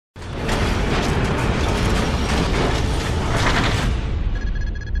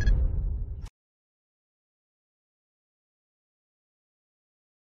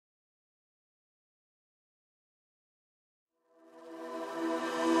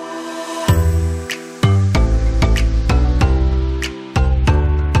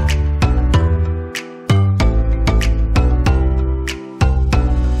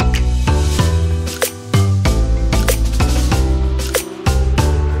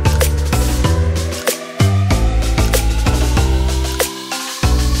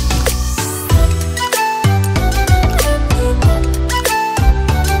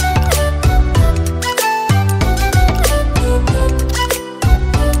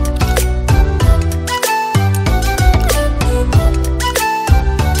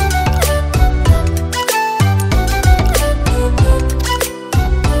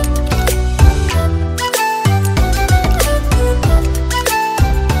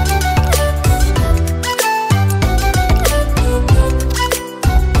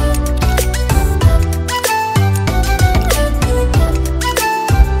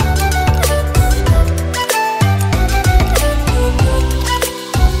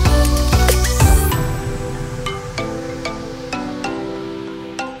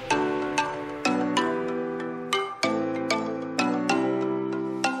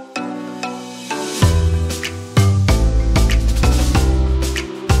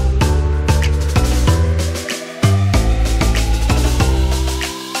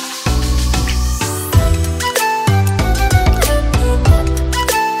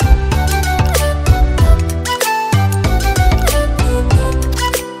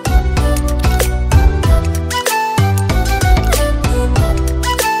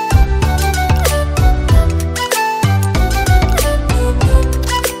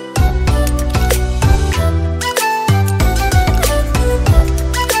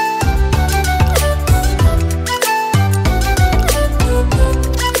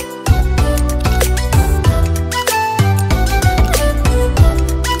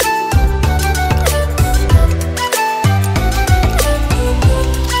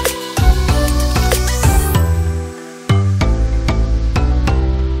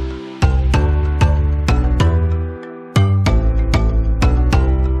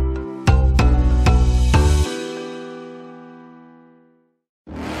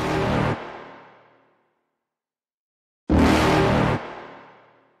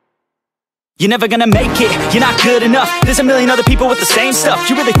You're never gonna make it, you're not good enough. There's a million other people with the same stuff.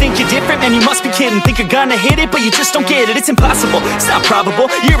 You really think you're different? Man, you must be kidding. Think you're gonna hit it, but you just don't get it. It's impossible, it's not probable,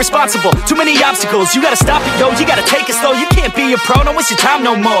 you're irresponsible. Too many obstacles, you gotta stop it, yo. You gotta take it slow, you can't be a pro. Don't waste your time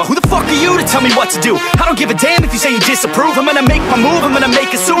no more. Who the fuck are you to tell me what to do? I don't give a damn if you say you disapprove. I'm gonna make my move, I'm gonna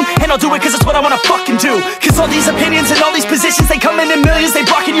make it soon. And I'll do it cause it's what I wanna fucking do. Cause all these opinions and all these positions, they come in millions, they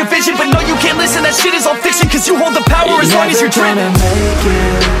blocking your vision. But no, you can't listen, that shit is all fiction. Cause you hold the power as long as you're dreaming.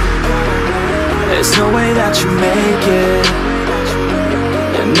 There's no way that you make it.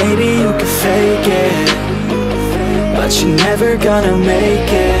 And maybe you can fake it, but you're never gonna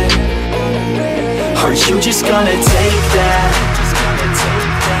make it. Are you just gonna take that?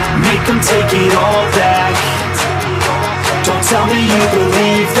 Make them take it all back. Don't tell me you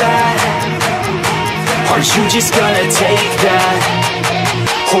believe that. Are you just gonna take that?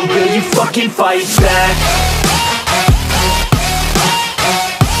 Or will you fucking fight back?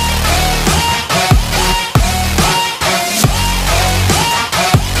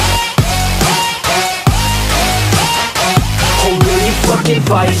 Fucking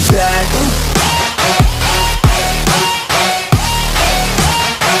fight back.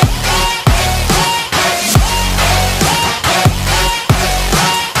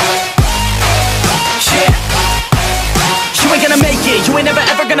 You ain't gonna make it, you ain't never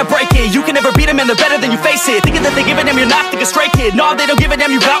ever gonna break it. You can never beat them and they're better than you, face it. Thinking that they give a damn, you're not thinking straight, kid. No, they don't give a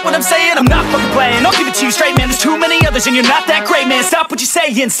damn, you got what I'm saying? I'm not fucking playing, I'll give it to you straight, man. There's too many others and you're not that great, man. Stop what you're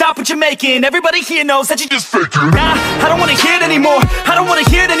saying, stop what you're making. Everybody here knows that you just faking. Nah, I don't wanna hear it anymore, I don't wanna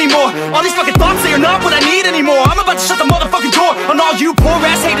hear it anymore. All these fucking thoughts, they are not what I need anymore. I'm about to shut the motherfucking door on all you poor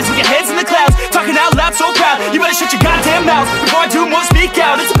ass haters with your heads in the clouds, talking out loud so proud. You better shut your goddamn mouth before I do more speak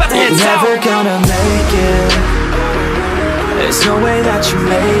out. It's about to head south. You're never gonna make it. There's no way that you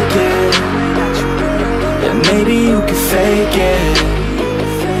make it. And maybe you can fake it,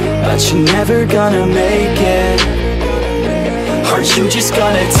 but you're never gonna make it. Are you just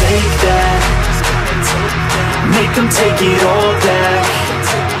gonna take that? Make them take it all back.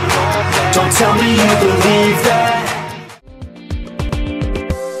 Don't tell me you believe that.